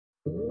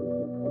In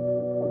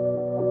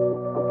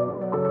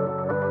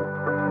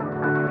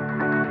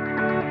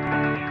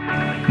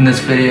this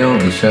video, I'll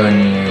be showing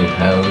you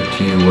how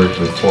to work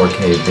with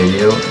 4K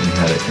video and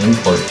how to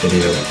import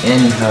video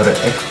and how to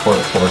export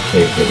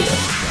 4K video.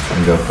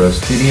 In GoPro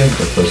Studio,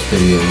 GoPro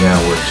Studio now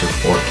works with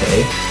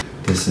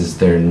 4K. This is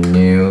their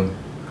new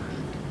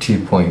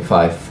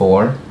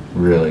 2.54,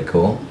 really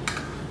cool.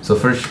 So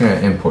first you're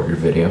going to import your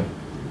video.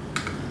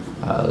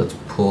 Let's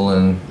pull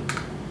in,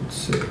 let's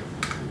see.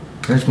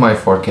 Here's my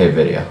 4K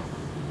video.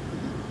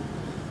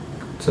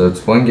 So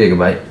it's 1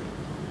 gigabyte.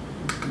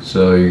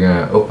 So you're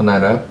going to open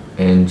that up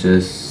and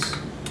just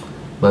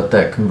let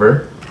that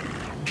convert.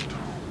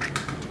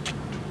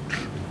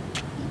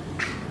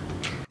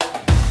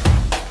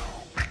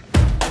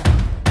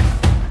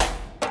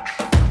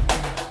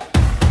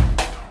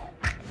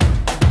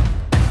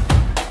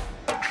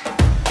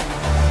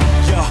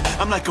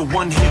 I'm like a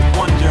one-hit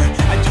wonder.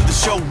 I do the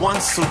show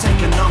once, so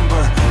take a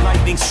number.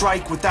 Lightning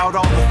strike without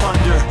all the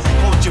thunder.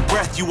 Hold your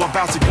breath, you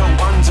about to go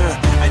under.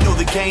 I know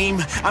the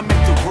game, I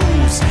make the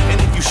rules.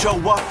 And if you show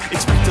up,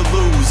 expect to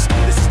lose.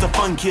 This is the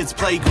fun kids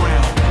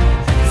playground.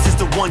 This is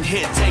the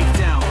one-hit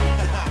takedown.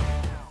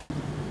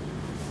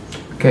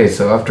 Okay,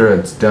 so after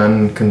it's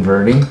done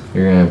converting,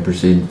 you're going to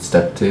proceed to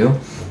step 2.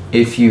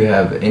 If you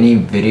have any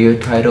video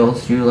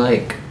titles you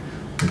like,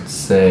 let's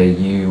say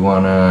you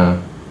want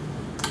to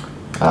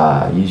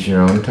use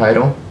your own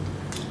title,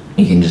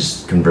 you can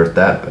just convert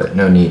that, but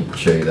no need to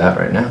show you that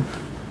right now.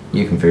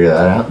 You can figure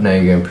that out. Now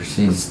you're going to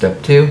proceed to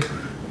step 2,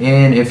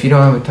 and if you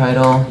don't have a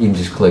title, you can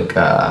just click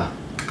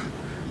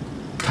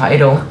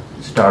title,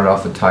 start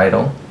off a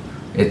title.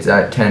 It's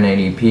at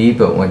 1080p,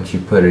 but once you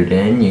put it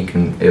in,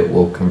 it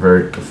will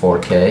convert to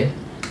 4K.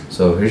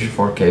 So here's your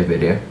 4K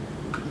video,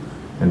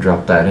 and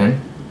drop that in.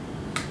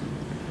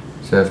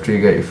 So after you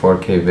get your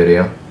 4K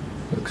video,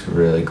 looks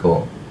really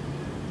cool.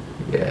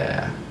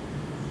 Yeah.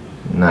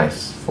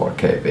 Nice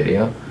 4K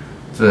video.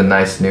 It's a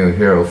nice new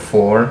Hero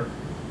 4.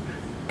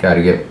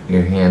 Gotta get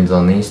your hands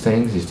on these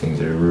things. These things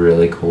are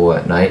really cool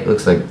at night.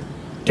 Looks like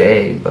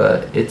day,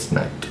 but it's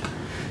night.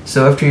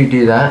 So after you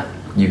do that,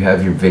 you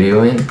have your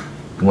video in.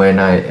 When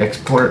I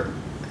export,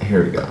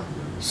 here we go.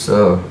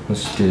 So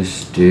let's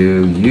just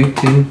do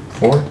YouTube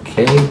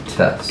 4K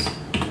test.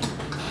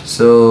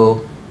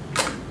 So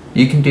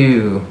you can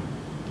do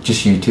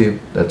just YouTube,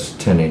 that's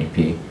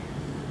 1080p.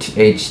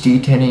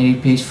 HD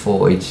 1080p is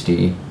full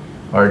HD.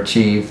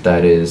 Archive,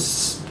 that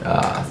is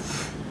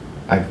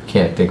I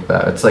can't think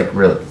about it. It's like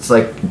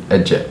a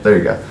JIT. There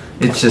you go.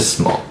 It's just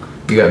small.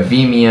 You got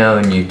Vimeo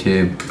and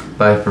YouTube,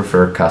 but I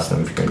prefer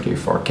custom if you're gonna do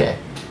 4K.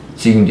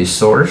 So you can do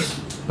source,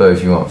 but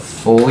if you want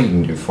full, you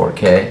can do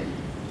 4K.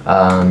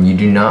 You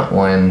do not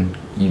want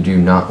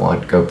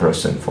GoPro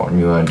Synform.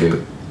 You want to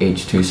do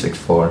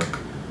H.264.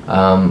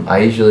 I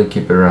usually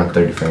keep it around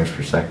 30 frames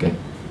per second,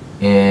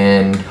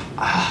 and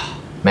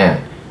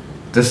man,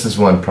 this is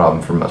one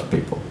problem for most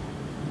people.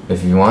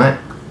 If you want,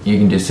 you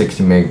can do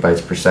 60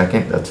 megabytes per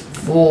second. That's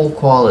full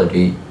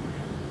quality,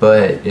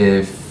 but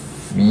it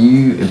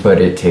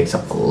takes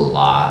up a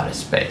lot of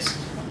space.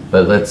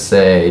 But let's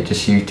say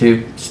just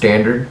YouTube,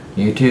 standard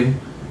YouTube,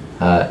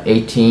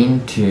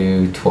 18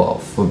 to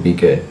 12 would be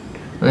good.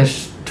 And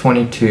there's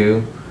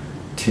 22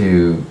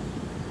 to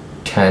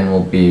 10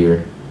 will be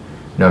your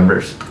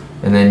numbers,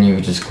 and then you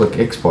just click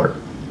export,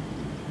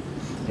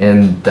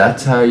 and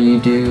that's how you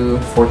do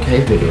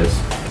 4K videos.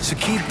 So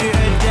keep your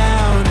head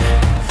down.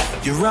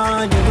 You're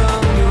on your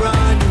own, you're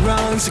on your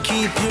own. So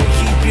keep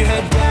your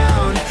head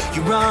down.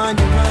 You're on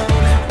your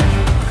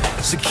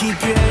own. So keep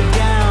your head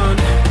down.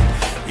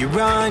 You're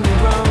on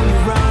your own,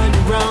 you're on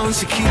your own.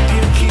 So keep your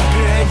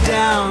head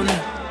down.